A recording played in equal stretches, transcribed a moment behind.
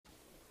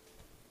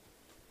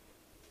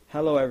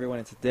Hello everyone,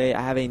 and today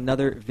I have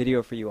another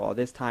video for you all.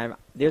 This time,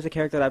 there's a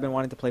character that I've been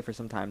wanting to play for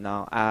some time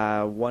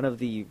now. One of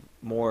the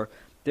more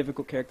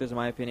difficult characters in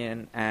my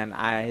opinion, and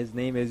his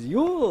name is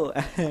Ullr,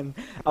 and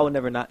I will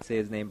never not say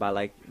his name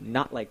by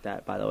not like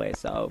that, by the way,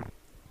 so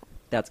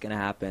that's gonna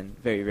happen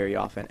very, very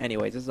often.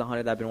 Anyways, this is a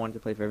hunter that I've been wanting to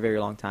play for a very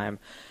long time.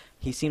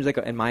 He seems like,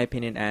 in my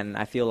opinion, and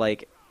I feel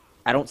like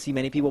I don't see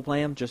many people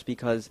play him just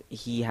because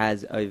he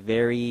has a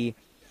very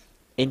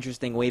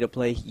interesting way to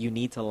play. You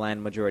need to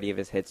land majority of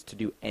his hits to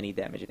do any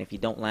damage, and if you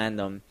don't land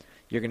them,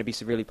 you're going to be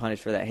severely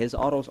punished for that. His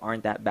autos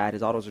aren't that bad.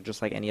 His autos are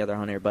just like any other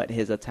hunter, but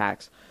his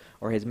attacks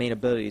or his main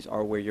abilities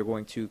are where you're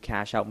going to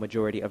cash out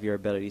majority of your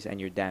abilities and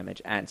your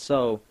damage. And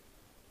so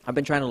I've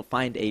been trying to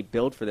find a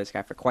build for this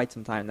guy for quite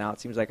some time now.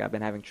 It seems like I've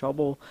been having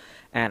trouble,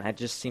 and it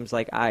just seems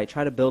like I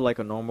try to build like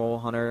a normal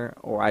hunter,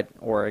 or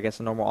I guess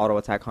a normal auto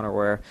attack hunter,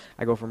 where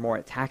I go for more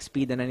attack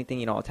speed than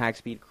anything, attack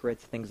speed,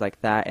 crits, things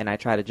like that, and I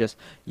try to just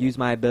use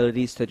my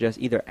abilities to just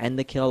either end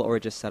the kill or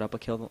just set up a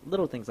kill,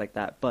 little things like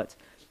that. But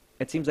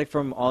it seems like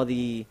from all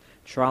the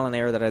trial and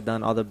error that I've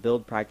done, all the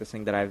build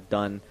practicing that I've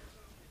done,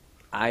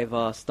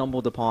 I've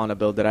stumbled upon a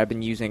build that I've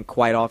been using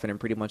quite often, and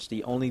pretty much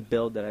the only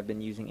build that I've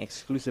been using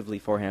exclusively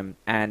for him,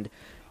 and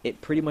it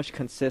pretty much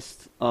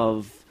consists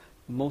of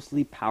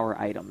mostly power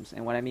items.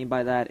 And what I mean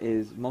by that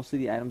is mostly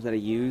the items that I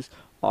use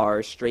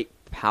are straight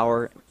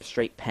power,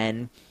 straight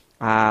pen.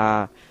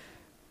 I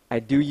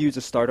do use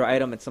a starter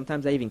item, and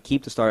sometimes I even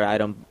keep the starter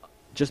item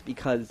just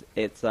because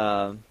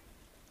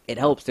it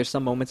helps. There's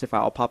some moments if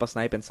I'll pop a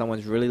snipe and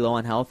someone's really low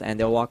on health and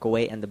they'll walk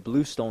away, and the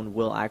blue stone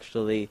will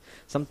actually,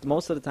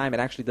 most of the time it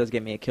actually does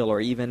get me a kill.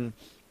 Or even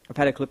I've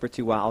had a clip or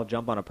two where I'll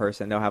jump on a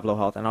person, they'll have low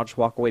health, and I'll just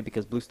walk away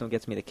because blue stone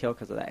gets me the kill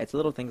because of that. It's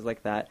little things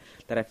like that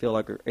that I feel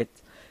like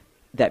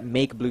that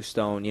make blue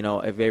stone,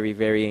 a very,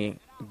 very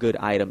good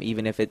item,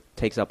 even if it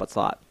takes up a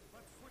slot.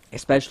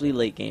 Especially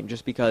late game,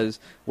 just because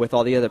with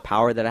all the other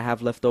power that I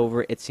have left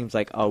over, it seems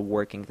like a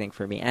working thing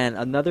for me. And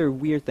another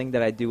weird thing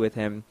that I do with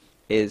him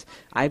is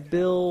I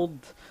build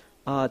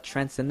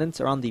Transcendence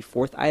around the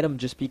 4th item,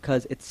 just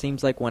because it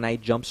seems like when I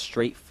jump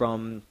straight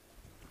from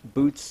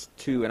boots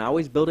to, and I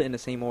always build it in the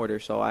same order,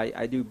 so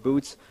I do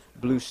boots,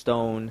 blue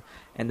stone,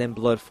 and then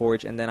blood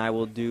forge, and then I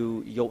will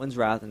do Jotun's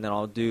Wrath, and then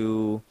I'll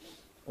do,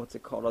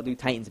 I'll do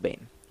Titan's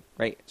Bane,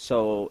 right?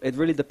 So it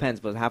really depends,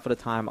 but half of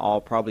the time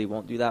I'll probably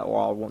won't do that,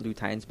 or I won't do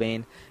Titan's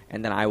Bane,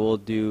 and then I will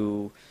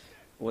do,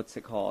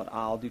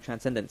 I'll do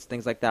Transcendence,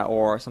 things like that,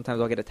 or sometimes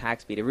I'll get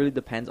attack speed. It really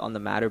depends on the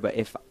matter, but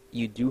if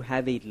you do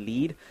have a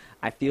lead,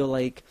 I feel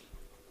like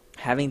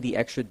having the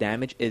extra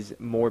damage is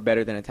more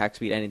better than attack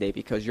speed any day,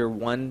 because your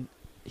one,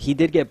 he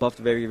did get buffed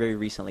very, very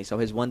recently, so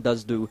his one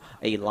does do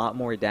a lot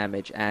more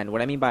damage. And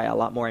what I mean by a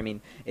lot more, I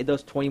mean it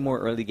does 20 more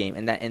early game,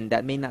 and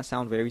that may not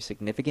sound very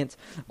significant,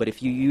 but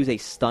if you use a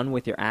stun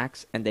with your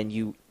axe and then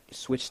you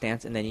switch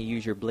stance and then you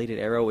use your bladed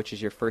arrow, which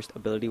is your first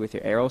ability with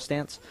your arrow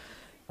stance,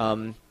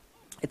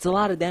 it's a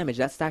lot of damage.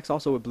 That stacks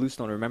also with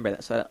Bluestone, remember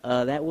that. So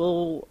that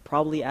will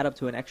probably add up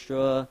to an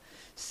extra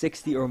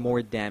 60 or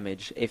more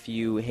damage if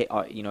you hit,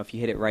 if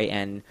you hit it right,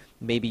 and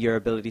maybe your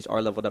abilities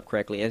are leveled up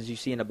correctly. As you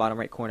see in the bottom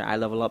right corner, I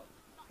level up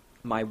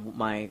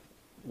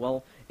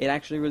well, it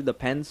actually really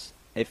depends.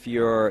 If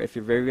you're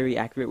very, very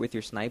accurate with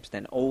your snipes,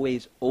 then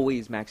always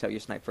max out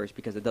your snipe first,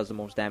 because it does the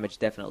most damage,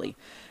 definitely.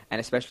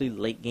 And especially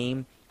late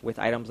game with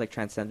items like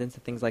Transcendence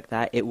and things like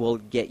that, it will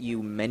get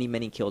you many,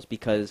 many kills,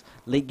 because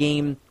late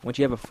game, once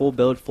you have a full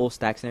build, full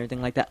stacks and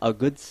everything like that, a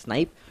good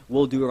snipe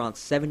will do around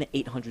 700 to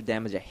 800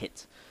 damage a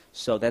hit.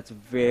 So that's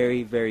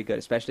very, very good,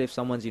 especially if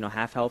someone's,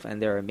 half health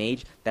and they're a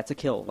mage. That's a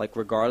kill. Like,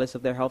 regardless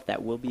of their health,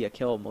 that will be a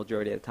kill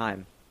majority of the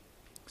time.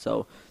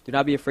 So do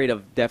not be afraid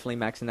of definitely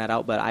maxing that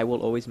out, but I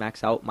will always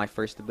max out my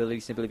first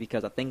ability simply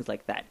because of things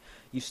like that.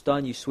 You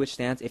stun, you switch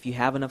stance. If you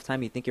have enough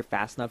time, you think you're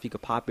fast enough, you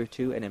could pop your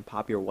 2 and then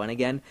pop your 1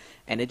 again,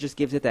 and it just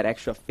gives it that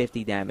extra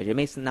 50 damage. It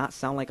may not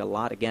sound like a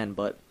lot again,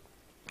 but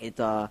it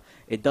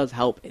does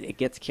help. It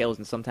gets kills,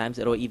 and sometimes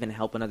it'll even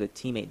help another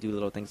teammate do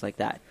little things like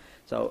that.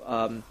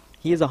 So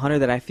he is a hunter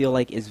that I feel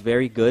like is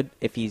very good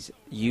if he's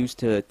used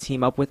to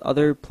team up with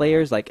other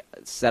players, like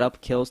set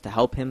up kills to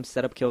help him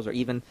set up kills, or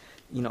even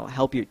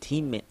help your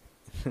teammate,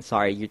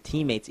 your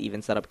teammates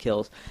even set up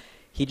kills.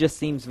 He just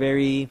seems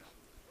very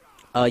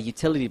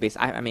utility-based.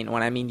 I mean,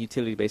 when I mean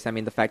utility-based, I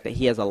mean the fact that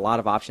he has a lot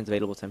of options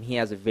available to him. He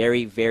has a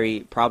very,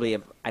 very,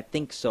 I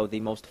think so, the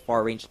most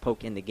far-ranged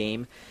poke in the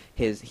game.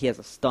 He has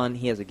a stun,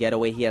 he has a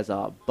getaway, he has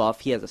a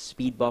buff, he has a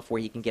speed buff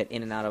where he can get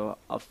in and out of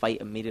a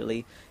fight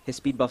immediately. His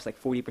speed buff's like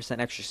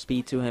 40% extra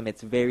speed to him.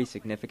 It's very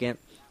significant.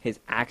 His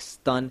axe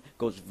stun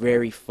goes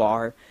very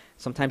far.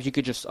 Sometimes you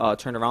could just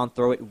turn around,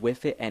 throw it,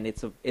 whiff it, and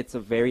it's a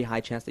very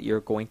high chance that you're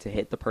going to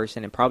hit the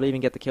person and probably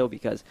even get the kill,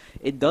 because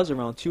it does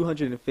around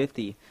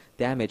 250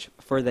 damage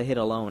for the hit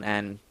alone.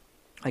 And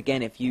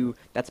again,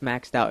 that's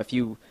maxed out. If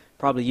you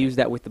probably use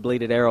that with the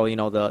bladed arrow,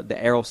 the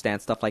arrow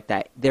stance, stuff like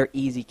that, they're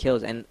easy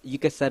kills. And you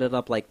could set it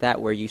up like that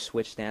where you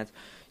switch stance,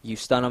 you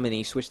stun them, and then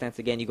you switch stance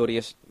again, you go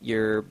to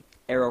your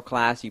arrow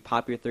class, you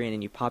pop your 3, and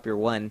then you pop your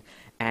 1,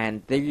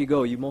 And there you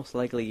go. You most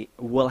likely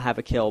will have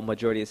a kill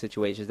majority of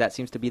situations. That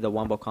seems to be the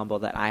wombo combo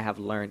that I have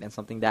learned and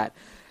something that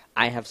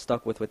I have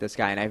stuck with this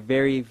guy. And I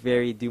very,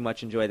 very do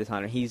much enjoy this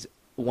hunter. He's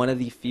one of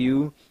the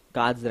few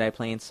gods that I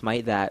play in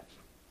Smite that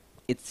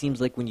it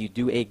seems like when you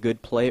do a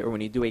good play or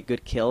when you do a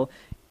good kill,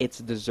 it's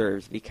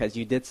deserved because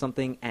you did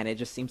something and it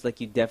just seems like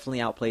you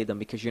definitely outplayed them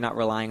because you're not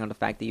relying on the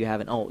fact that you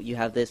have you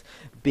have this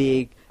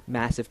big,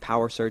 massive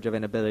power surge of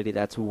an ability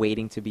that's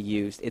waiting to be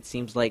used. It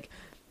seems like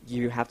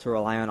you have to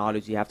rely on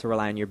autos, you have to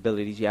rely on your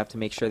abilities, you have to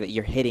make sure that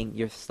you're hitting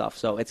your stuff.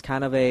 So it's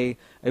kind of a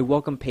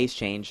welcome pace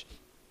change.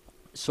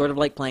 Sort of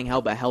like playing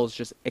Hell, but Hell is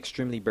just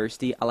extremely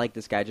bursty. I like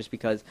this guy just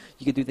because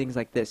you could do things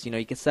like this. You know,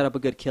 you can set up a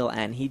good kill,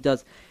 and he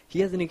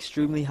has an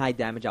extremely high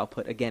damage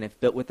output, again, if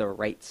built with the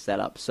right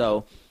setup.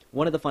 So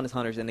one of the funnest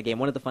hunters in the game,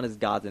 one of the funnest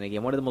gods in the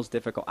game, one of the most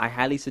difficult. I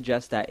highly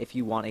suggest that if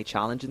you want a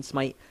challenge in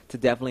Smite, to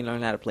definitely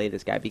learn how to play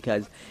this guy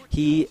because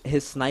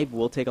his snipe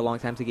will take a long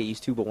time to get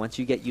used to, but once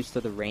you get used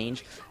to the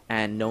range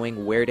and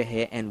knowing where to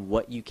hit and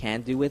what you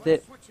can do with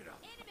it,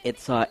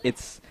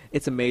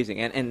 it's amazing.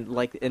 And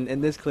like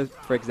in this clip,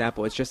 for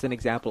example, it's just an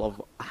example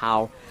of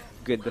how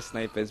good the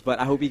snipe is. But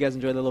I hope you guys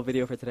enjoyed the little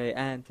video for today,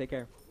 and take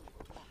care.